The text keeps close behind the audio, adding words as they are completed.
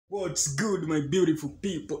What's good, my beautiful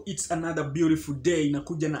people? It's another beautiful day.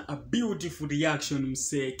 Nakuja na a beautiful reaction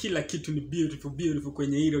msee. Kila kitu ni beautiful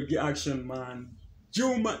kwenye hilo reaction man.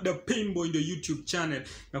 Juma DePinbwoy ndio YouTube channel.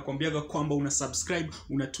 Nakwambiaga kwamba una subscribe,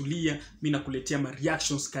 unatulia, mimi nakuletea ma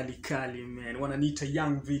reactions kali man. Wananiita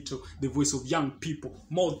Young Vito, the voice of young people,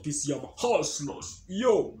 mouthpiece ya hustlers.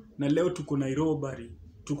 Yo, na leo tuko Nairobi,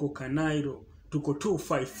 tuko Kanairo, tuko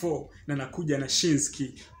 254 na nakuja na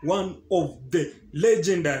Nyashinski, one of the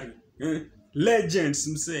legendary legends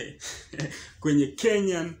msee kwenye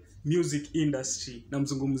Kenyan music industry. Na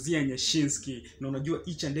mzungumzia Nyashinski, na unajua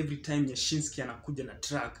each and every time Nyashinski anakuja na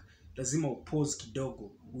track lazima upause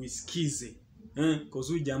kidogo uisikize,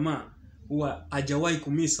 cause huyu jamaa huwa hajawahi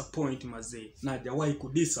kumiss a point mazee, na hajawahi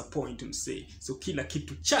kudisappoint msee. So kila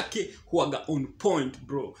kitu chake huaga on point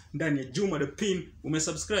bro. Ndani ya Juma DePinbwoy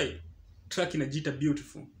umesubscribe. Track inajiita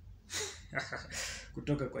Beautiful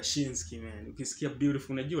kutoka kwa Nyashinski man. Ukisikia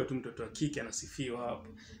beautiful unajua tu mtoto wa kike anasifiwa hapa,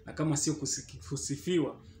 na kama sio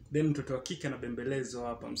kusifiwa then mtoto wa kike anabembelezwa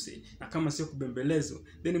hapa msee, na kama sio kubembelezwa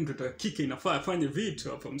then mtoto wa kike inafaa afanye vitu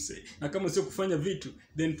hapa msee, na kama sio kufanya vitu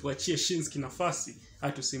then tuachie Nyashinski nafasi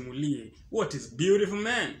atusimulie what is beautiful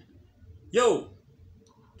man. Yo,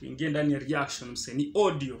 tuingie ndani ya reaction msee. Ni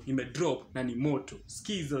audio imedrop na ni moto.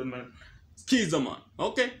 Skiza man.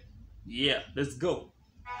 Okay, yeah, let's go.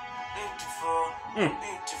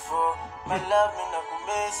 Beautiful, my love me na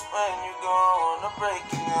kumiss when you gone,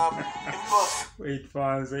 breaking up, impossible. Wait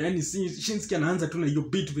fans, yani Nyashinski anaanza tu na hiyo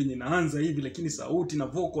beat venye inaanza hivi, lakini sauti na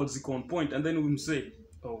vocals ziko on point, and then we say,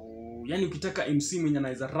 oh, yani ukitaka MC mwenye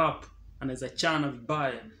anaweza rap, anaweza chana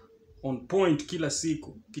vibaya, on point kila siku.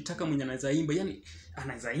 Ukitaka mwenye anaweza imba, yani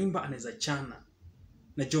anaweza imba, anaweza chana,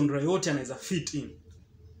 na genre yote anaweza fit in.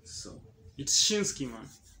 So it's Nyashinski man.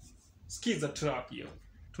 Skiza track yo.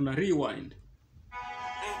 Tuna rewind.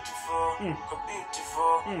 Beautiful,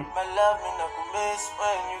 my love me na kumiss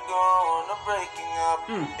when you gone, breaking up,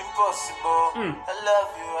 impossible. I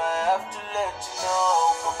love you, I have to let you know.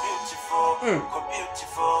 Beautiful,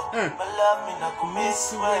 my love me na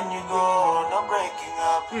kumiss when you gone, breaking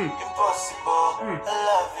up, impossible. I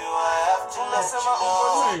love you, I have to let you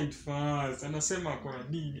know. Wait fast, anasema kwa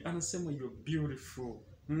nini? Anasema you're beautiful.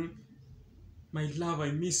 My love,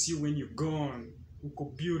 I miss you when you're gone. Uko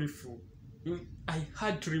beautiful. I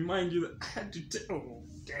had to remind you that I had to tell. Oh,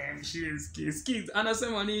 damn, Nyashinski.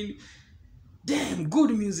 Anasema nini? Damn,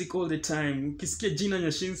 good music all the time. Ukisikia jina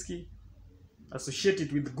Nyashinski, associate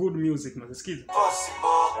it with good music. Possible.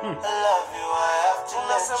 I love you, I have to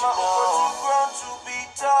let you know. Grown to be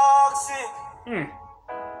toxic.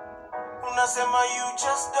 Unasema you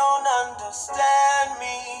just don't understand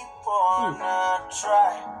me. Wanna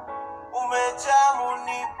try. Umejamu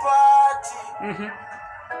ni party.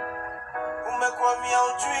 Umekwamia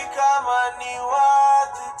ujui kama ni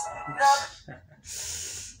worth it.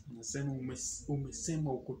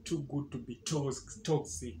 Umesema uko too good to be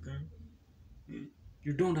toxic.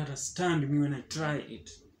 You don't understand me when I try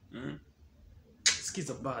it.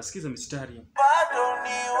 Skiza mistari. Bado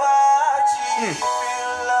ni wachi.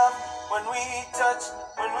 Feel love when we touch,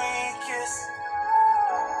 when we kiss.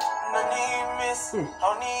 Nani miss,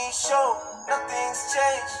 how ni show, nothing's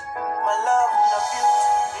changed. My love na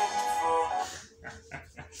beautiful.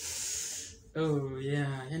 Oh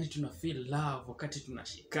yeah, yani tuna feel love wakati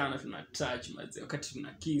tunashikana, tuna touch mazee, wakati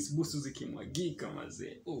tuna kiss, busu zikimwagika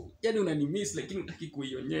mazee. Oh, yani unanimiss lakini unataka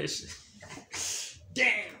kuionyesha.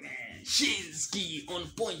 Damn man, Nyashinski on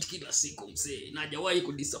point kila siku mzee. Na hajawahi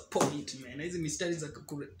kudisappoint man. Na hizi mistari za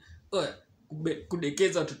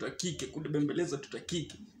kudekeza watoto wa kike, kudebembeleza watoto wa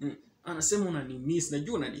kike. Anasema unanimiss,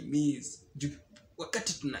 najua unanimiss.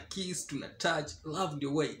 Wakati tuna kiss, tuna touch, love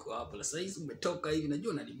ndio way iko hapo. Sasa hizi umetoka hivi,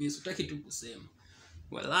 najua unanimiss, utaki tu kusema.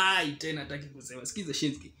 Walai tena nataki kusema. Sikiza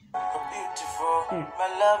Nyashinski. Beautiful, my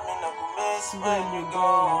love me na kumiss when you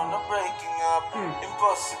gone, breaking up,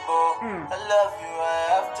 impossible. I love you, I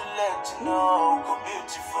have to let you know. Go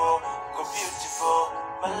beautiful,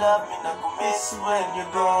 my love me na kumiss when you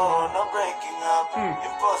gone, breaking up,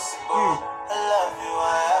 impossible. I love you, I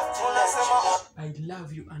have to let you know. I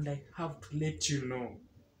love you and I have to let you know.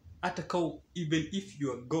 Hata kama even if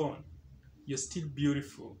you are gone, you're still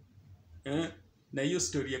beautiful. Na hiyo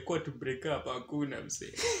story ya kwa to break up hakuna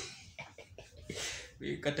msee.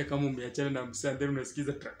 Hata kama umeachana na msee ndio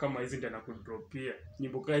unasikiza track kama hizi ndio nakudropia.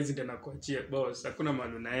 Nyimbo kama hizi ndio nakuachia boss. Hakuna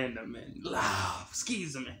mahali unaenda man. Love,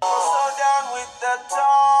 skiza man. So down with the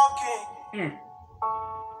talking.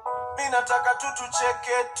 Mimi nataka tu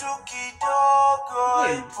tucheke tu kidogo.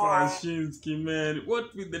 Hey, Nyashinski man.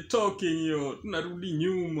 What with the talking yo? Tunarudi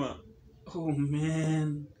nyuma. Oh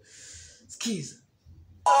man. Skiza.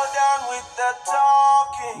 So down with the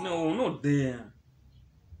talking. not there.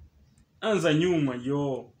 Anza nyuma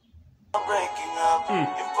yo. Breaking up,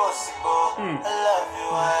 impossible. I love you,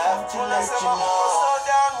 I have to let you know. So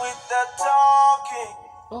down with the talking.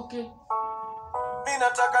 Okay. Mimi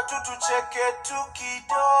nataka tu tucheke tu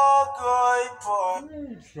kidogo ipo.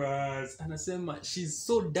 Fast. Anasema she's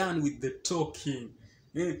so done with the talking.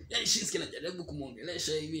 Yaani she's anajaribu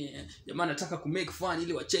kumuongelesha hivi. Jamaa anataka ku make fun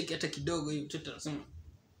ili wacheke hata kidogo hivi. Mtoto anasema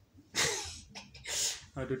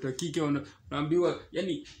watoto kike wanaambiwa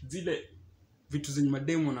yani zile vitu zenye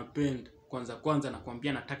mademo wanapenda. Kwanza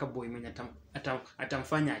nakwambia nataka boy mwenye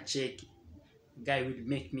atamfanya acheke. Guy will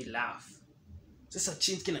make me laugh. Sasa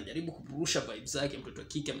Nyashinski anajaribu kuburusha vibes zake. Mtoto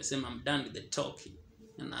kike amesema I'm done with the talking.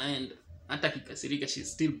 Anaenda hata kikasirika,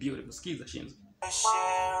 she's still beautiful. Sikiza Nyashinski.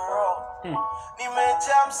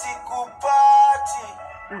 Nimejam sikupati.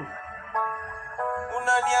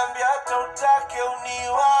 Unaniambia hata utake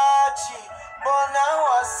uniwachi. Mbona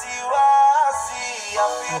wasiwasi?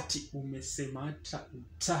 Ati umesema hata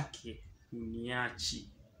utake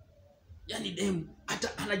uniachi. Yani demu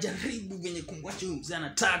hata anajaribu venye kumwacha huyo mzee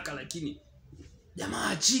anataka, lakini jamaa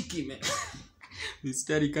achiki me.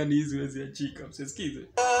 Mistari kani hizi wezi achika. Msisikize.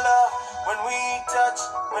 When we touch,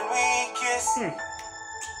 when we kiss,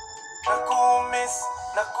 nakumiss,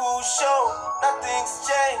 nakushow, nothing's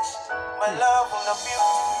changed. My love, una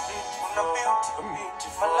beauty, my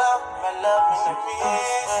love, una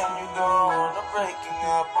miss. When you go, no breaking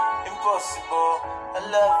up, impossible. I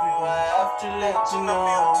love you, I have to let you know.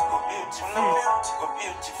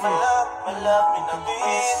 My love, una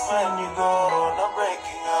miss. When you go, no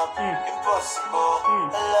breaking up, impossible.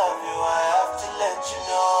 I love you, I have to let you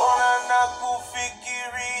know.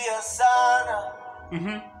 Nakufikiria sana.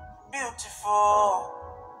 Beautiful.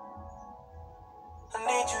 I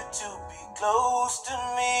need you to be close to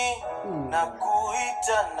me.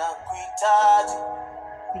 Nakuita, nakuitaji.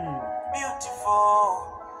 Beautiful.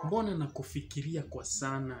 Mbona nakufikiria kwa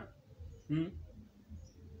sana?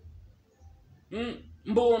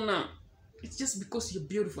 Mbona? It's just because you're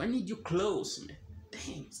beautiful. I need you close, man.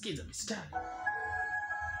 Damn, skiza mistari.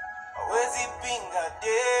 Where's it being a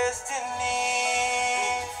destiny?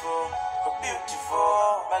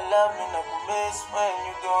 Beautiful. My love me not miss when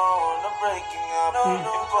you go. No breaking up,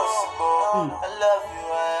 impossible. I love you,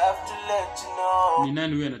 I have to let you know. Ni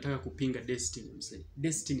nani huyu anataka kupinga destiny mzee?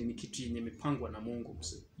 Destiny ni kitu yenye imepangwa na Mungu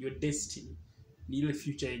mzee. Your destiny ni ile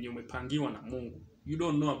future yenye umepangiwa na Mungu. You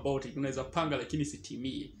don't know about it. Unaweza panga lakini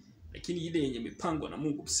sitimie. Lakini ile yenye imepangwa na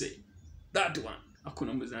Mungu mzee. That one.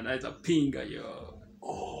 Hakuna mzee anaweza pinga yo.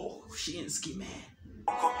 Oh, Nyashinski man.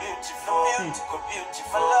 Beautiful.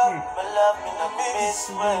 My love me not miss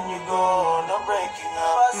when you go. No breaking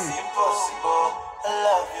up, it's impossible. I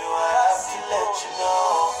love you, I have to let you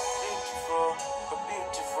know.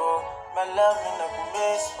 Beautiful. My love me not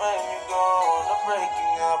miss when you go. No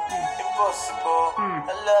breaking up, impossible.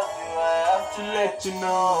 I love you, I have to let you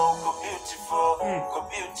know. Beautiful.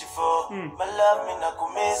 My love me not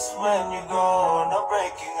miss when you go. No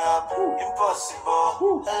breaking up, impossible.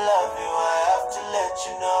 I love you, I have to let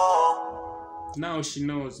you know. Now she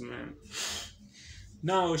knows, man.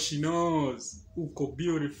 Now she knows. Uko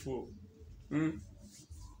beautiful.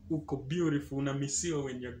 Uko beautiful. Unamisiwa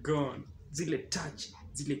when you're gone. Zile touch,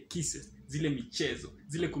 zile kisses, zile michezo,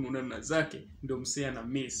 zile kununana zake ndio msee ana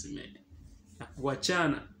miss, man. Na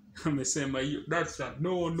kuachana amesema hiyo that's a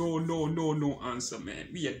no answer, man.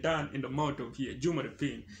 We are done in the mouth of here. Juma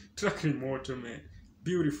DePinbwoy, track remote, man.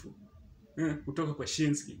 Beautiful. Kutoka kwa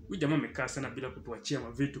Nyashinski. Huyu jamaa amekaa sana bila kutuachia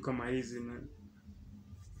mavitu kama hizi, man.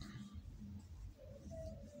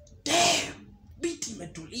 Damn! Beat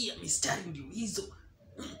imetulia, mistari ndio hizo.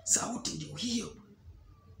 Sauti ndio hiyo.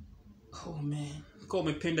 Oh man. Kama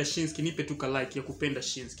umependa Nyashinski nipe tu ka like ya kupenda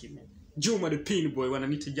Nyashinski, man. Juma DePinbwoy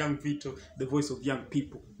wananiita Young Vito, the voice of young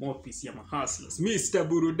people, mouthpiece ya hustlers. Mr.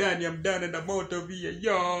 Burudani, I'm done in the mouth of here,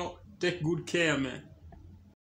 yo. Take good care, man.